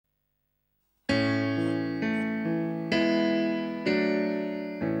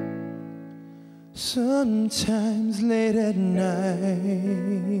Sometimes late at night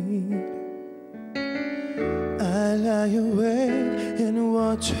I lie awake and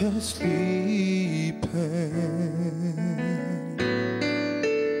watch her sleeping.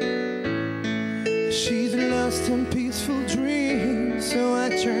 She's lost in peaceful dreams, so I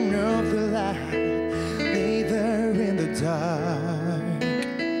turn off the light, lay there in the dark,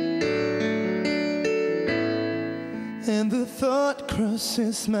 and the thought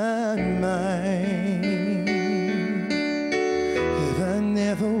crosses my mind: if I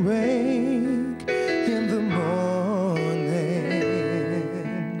never wake in the morning,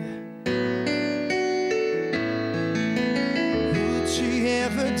 would she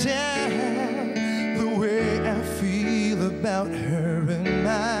ever doubt the way I feel about her in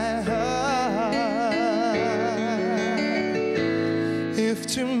my heart? If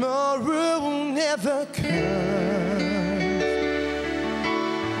tomorrow never comes,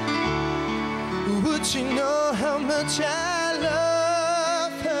 would she know how much I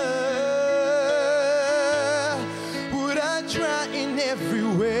love her? Would I try in every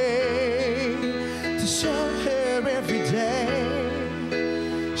way to show her every day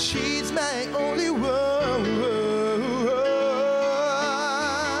she's my only one?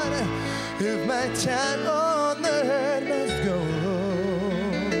 If my time on earth must go,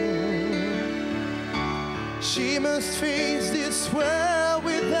 she must face this world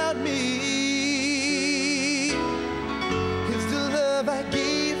without me. Is the love I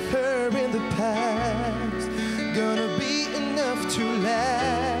gave her in the past gonna be enough to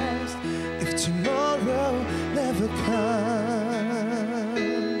last if tomorrow never comes?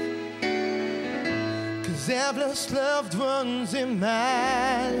 'Cause I've lost loved ones in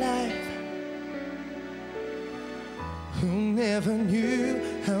my life who never knew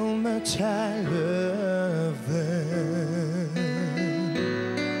how much I love them.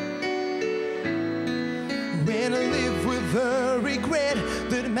 When I live with the regret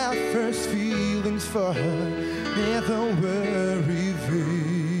that my first feelings for her never were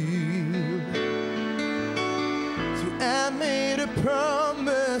revealed, so I made a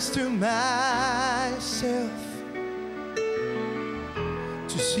promise to myself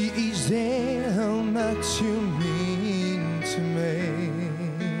to see each day how much you mean to me,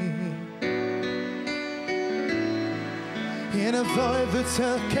 and avoid the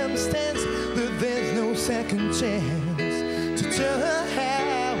circumstance that there's no second chance to tell her how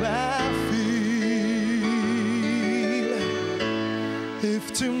I feel. If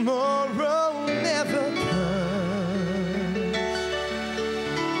tomorrow never comes,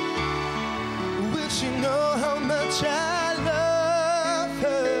 will she know how much I love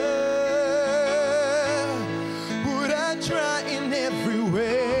her? Would I try in every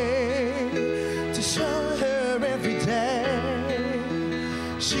way to show her every day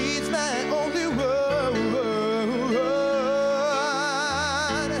she's my only one?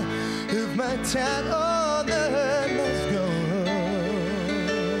 If my time on earth must go,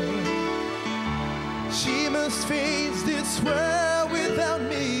 she must face this world without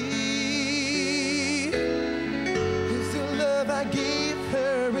me. Is the love I gave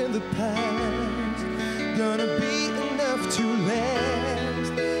her in the past gonna be enough to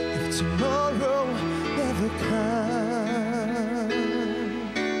last if tomorrow never comes?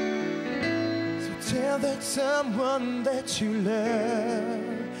 So tell that someone that you love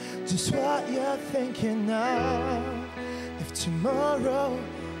just what you're thinking of if tomorrow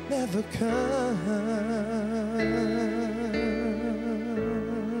never comes.